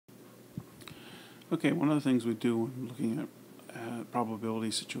Okay, one of the things we do when looking at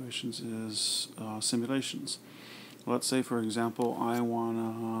probability situations is simulations. Let's say, for example, I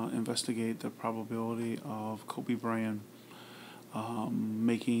want to investigate the probability of Kobe Bryant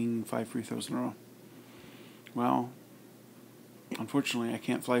making 5 free throws in a row. Well, unfortunately, I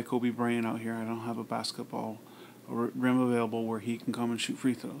can't fly Kobe Bryant out here. I don't have a basketball rim available where he can come and shoot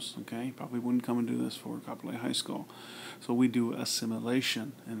free throws. Okay, probably wouldn't come and do this for Kapolei High School. So we do a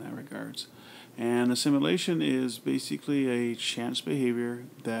simulation in that regards. And a simulation is basically a chance behavior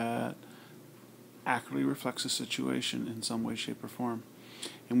that accurately reflects a situation in some way, shape, or form.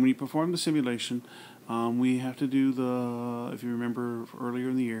 And when you perform the simulation, we have to do the, if you remember earlier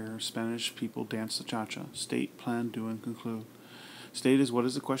in the year, Spanish people dance the cha-cha. State, plan, do, and conclude. State is what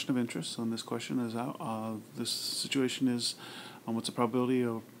is the question of interest. So in this question is this situation is what's the probability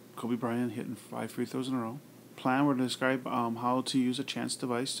of Kobe Bryant hitting 5 free throws in a row. Plan, we're going to describe how to use a chance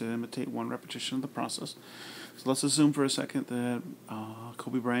device to imitate one repetition of the process. So let's assume for a second that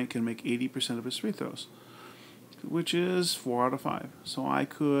Kobe Bryant can make 80% of his free throws, which is 4 out of 5. So I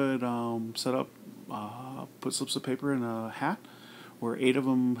could set up, put slips of paper in a hat where 8 of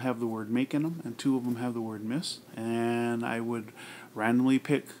them have the word make in them and 2 of them have the word miss. And I would randomly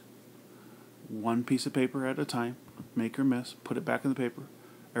pick one piece of paper at a time, make or miss, put it back in the paper,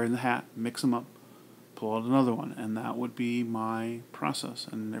 or in the hat, mix them up, pull out another one, and that would be my process.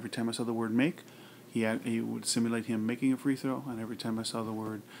 And every time I saw the word make, he would simulate him making a free throw, and every time I saw the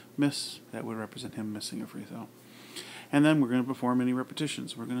word miss, that would represent him missing a free throw. And then we're going to perform many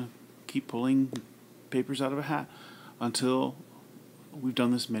repetitions. We're going to keep pulling papers out of a hat until we've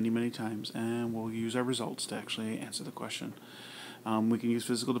done this many, many times, and we'll use our results to actually answer the question. We can use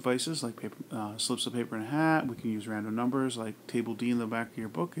physical devices like paper, slips of paper in a hat. We can use random numbers like Table D in the back of your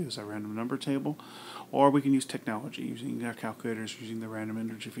book is a random number table. Or we can use technology using our calculators, using the random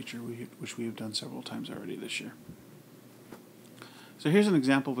integer feature, which we have done several times already this year. So here's an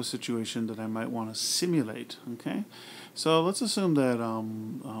example of a situation that I might want to simulate. Okay, so let's assume that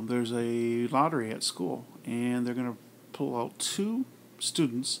there's a lottery at school, and they're going to pull out 2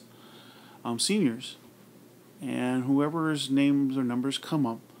 students, seniors, and whoever's names or numbers come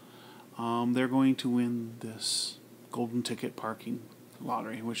up, they're going to win this golden ticket parking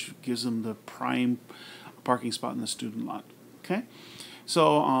lottery, which gives them the prime parking spot in the student lot. Okay,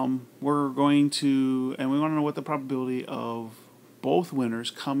 so we're going to, and we want to know what the probability of both winners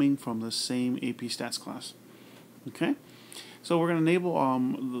coming from the same AP Stats class. Okay, so we're going to enable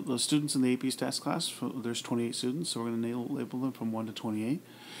the students in the AP Stats class. There's 28 students, so we're going to label them from 1 to 28.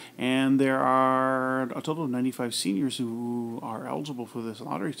 And there are a total of 95 seniors who are eligible for this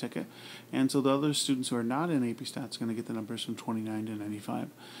lottery ticket. And so the other students who are not in AP Stats are going to get the numbers from 29 to 95.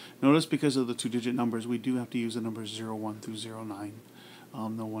 Notice because of the 2-digit numbers, we do have to use the numbers 01 through 09,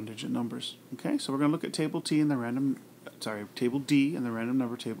 no 1-digit numbers. Okay, so we're going to look at Table D in the random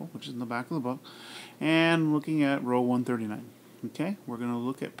number table, which is in the back of the book, and looking at row 139. Okay, we're going to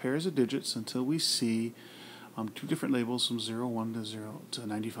look at pairs of digits until we see 2 different labels from 01 to 0 to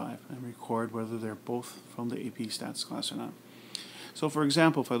 95 and record whether they're both from the AP Stats class or not. So for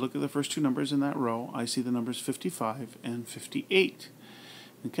example, if I look at the first 2 numbers in that row, I see the numbers 55 and 58.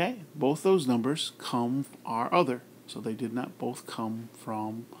 Okay, both those numbers are other, so they did not both come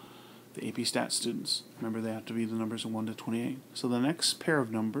from the AP Stats students. Remember, they have to be the numbers of 1 to 28. So the next pair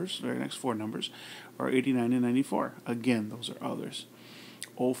of numbers, or next 4 numbers, are 89 and 94. Again, those are others.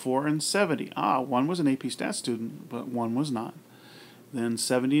 04 and 70. One was an AP Stats student, but one was not. Then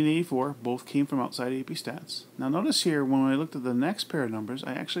 70 and 84 both came from outside AP Stats. Now notice here, when I looked at the next pair of numbers,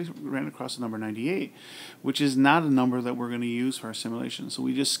 I actually ran across the number 98, which is not a number that we're going to use for our simulation. So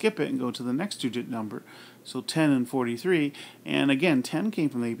we just skip it and go to the next 2-digit number. So 10 and 43, and again, 10 came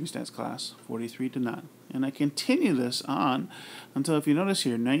from the AP Stats class, 43 did not. And I continue this on until, if you notice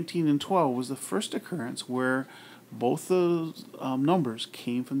here, 19 and 12 was the first occurrence where both those numbers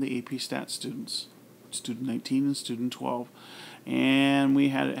came from the AP Stats students, student 19 and student 12. And we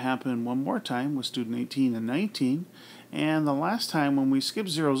had it happen one more time with student 18 and 19. And the last time when we skipped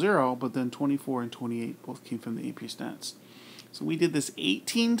 00, but then 24 and 28 both came from the AP Stats. So we did this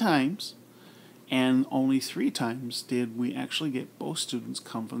 18 times, and only 3 times did we actually get both students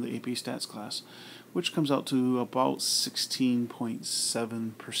come from the AP Stats class, which comes out to about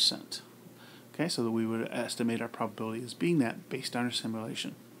 16.7%. Okay, so that we would estimate our probability as being that based on our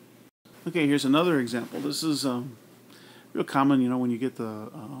simulation. Okay, here's another example. This is real common, when you get the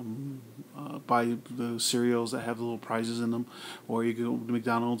buy the cereals that have the little prizes in them, or you go to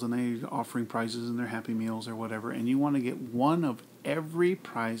McDonald's and they're offering prizes in their Happy Meals or whatever, and you want to get one of every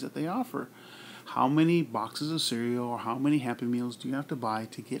prize that they offer. how many boxes of cereal or how many Happy Meals do you have to buy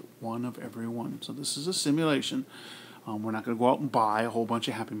to get one of every one. So this is a simulation. We're not going to go out and buy a whole bunch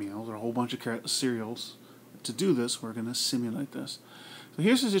of Happy Meals or a whole bunch of cereals. To do this, we're going to simulate this. So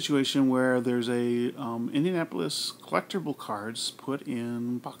here's a situation where there's a Indianapolis collectible cards put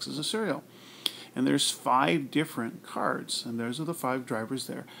in boxes of cereal. And there's 5 different cards, and those are the 5 drivers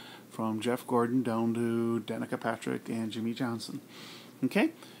there, from Jeff Gordon down to Danica Patrick and Jimmy Johnson.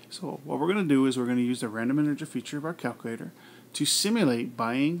 Okay, so what we're going to do is we're going to use the random integer feature of our calculator to simulate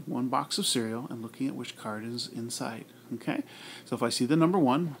buying one box of cereal and looking at which card is inside. Okay, so if I see the number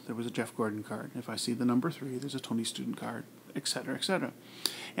 1, there was a Jeff Gordon card. If I see the number 3, there's a Tony Student card, etc., etc.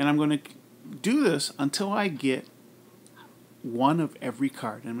 And I'm going to do this until I get one of every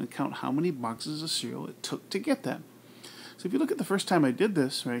card. And I'm going to count how many boxes of cereal it took to get them. So if you look at the first time I did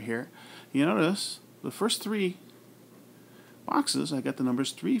this right here, you notice the first 3 boxes, I got the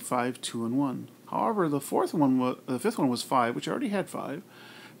numbers 3, 5, 2, and 1. However, the fifth one was 5, which I already had 5.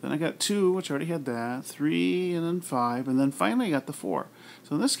 Then I got 2, which I already had that, 3, and then 5, and then finally I got the 4.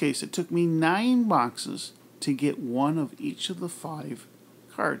 So in this case, it took me 9 boxes to get one of each of the 5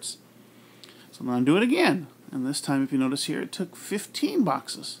 cards. So now I'm doing it again. And this time, if you notice here, it took 15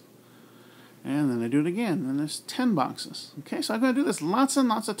 boxes. And then I do it again, and there's 10 boxes. Okay, so I'm going to do this lots and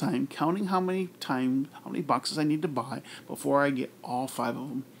lots of time, counting how many boxes I need to buy before I get all 5 of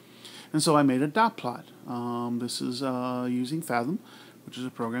them. And so I made a dot plot. This is using Fathom, which is a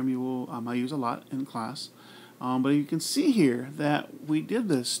program I use a lot in class. But you can see here that we did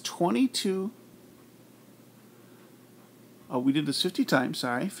this 50 times,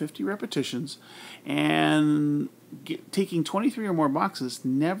 50 repetitions, and taking 23 or more boxes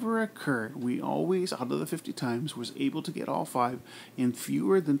never occurred. We always, out of the 50 times, was able to get all 5 in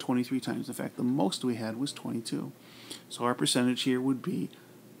fewer than 23 times. In fact, the most we had was 22. So our percentage here would be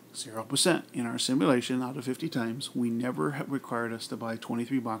 0%. In our simulation, out of 50 times, we never required us to buy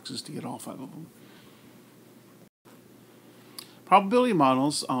 23 boxes to get all 5 of them. Probability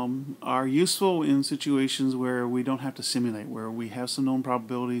models are useful in situations where we don't have to simulate, where we have some known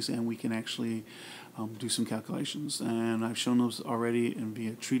probabilities and we can actually do some calculations. And I've shown those already in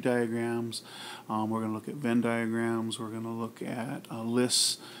via tree diagrams. We're going to look at Venn diagrams. We're going to look at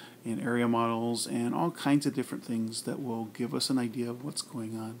lists in area models and all kinds of different things that will give us an idea of what's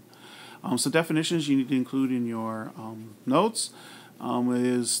going on. So definitions you need to include in your notes.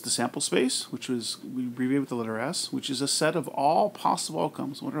 Is the sample space, which we abbreviate with the letter S, which is a set of all possible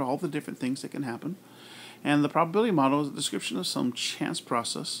outcomes. What are all the different things that can happen? And the probability model is a description of some chance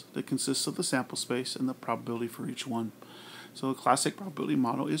process that consists of the sample space and the probability for each one. So a classic probability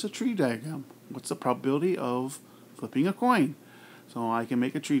model is a tree diagram. What's the probability of flipping a coin? So I can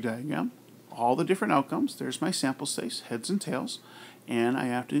make a tree diagram, all the different outcomes. There's my sample space, heads and tails, and I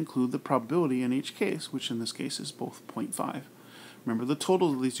have to include the probability in each case, which in this case is both 0.5. Remember, the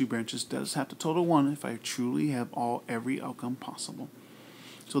total of these 2 branches does have to total 1 if I truly have every outcome possible.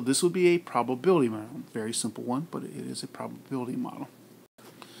 So this would be a probability model. Very simple one, but it is a probability model.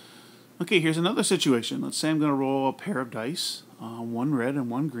 Okay, here's another situation. Let's say I'm going to roll a pair of dice, one red and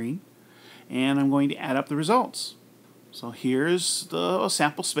one green, and I'm going to add up the results. So here's the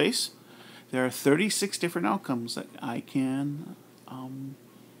sample space. There are 36 different outcomes that I can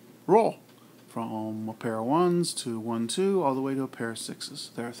roll. From a pair of 1s to 1, 2, all the way to a pair of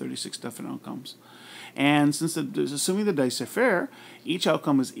 6s. There are 36 different outcomes. And since assuming the dice are fair, each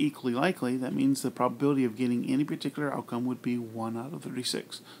outcome is equally likely. That means the probability of getting any particular outcome would be 1 out of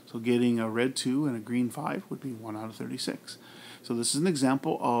 36. So getting a red 2 and a green 5 would be 1 out of 36. So this is an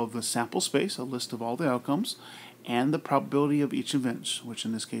example of the sample space, a list of all the outcomes, and the probability of each event, which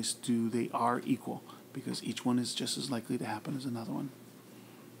in this case they are equal, because each one is just as likely to happen as another one.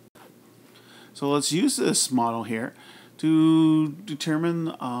 So let's use this model here to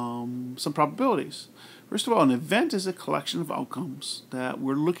determine some probabilities. First of all, an event is a collection of outcomes that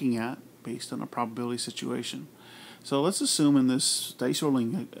we're looking at based on a probability situation. So let's assume in this dice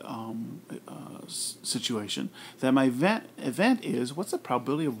rolling situation that my event is, what's the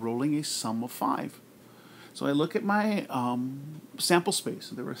probability of rolling a sum of 5? So I look at my sample space.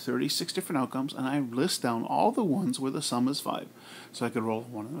 There were 36 different outcomes, and I list down all the ones where the sum is 5. So I could roll a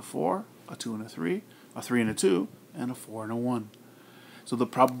 1 and a 4, a 2 and a 3, a 3 and a 2, and a 4 and a 1. So the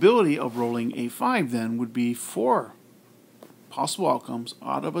probability of rolling a 5 then would be 4 possible outcomes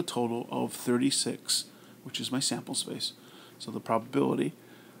out of a total of 36, which is my sample space. So the probability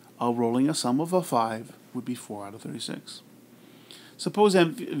of rolling a sum of a 5 would be 4 out of 36. Suppose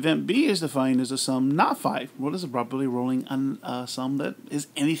event B is defined as a sum not 5. What is the probability of rolling a sum that is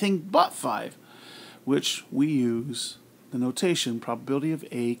anything but 5? Which we use the notation probability of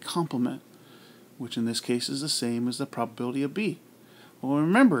A complement. which in this case is the same as the probability of B. Well,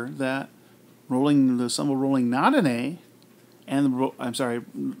 remember that rolling the sum of rolling not an A and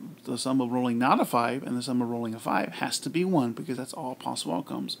the sum of rolling not a 5 and the sum of rolling a 5 has to be 1 because that's all possible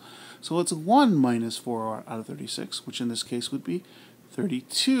outcomes. So it's 1 minus 4 out of 36, which in this case would be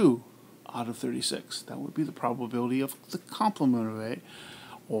 32 out of 36. That would be the probability of the complement of A,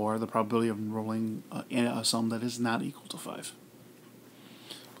 or the probability of rolling a sum that is not equal to 5.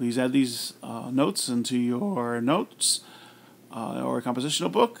 Please add these notes into your notes or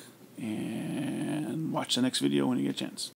compositional book, and watch the next video when you get a chance.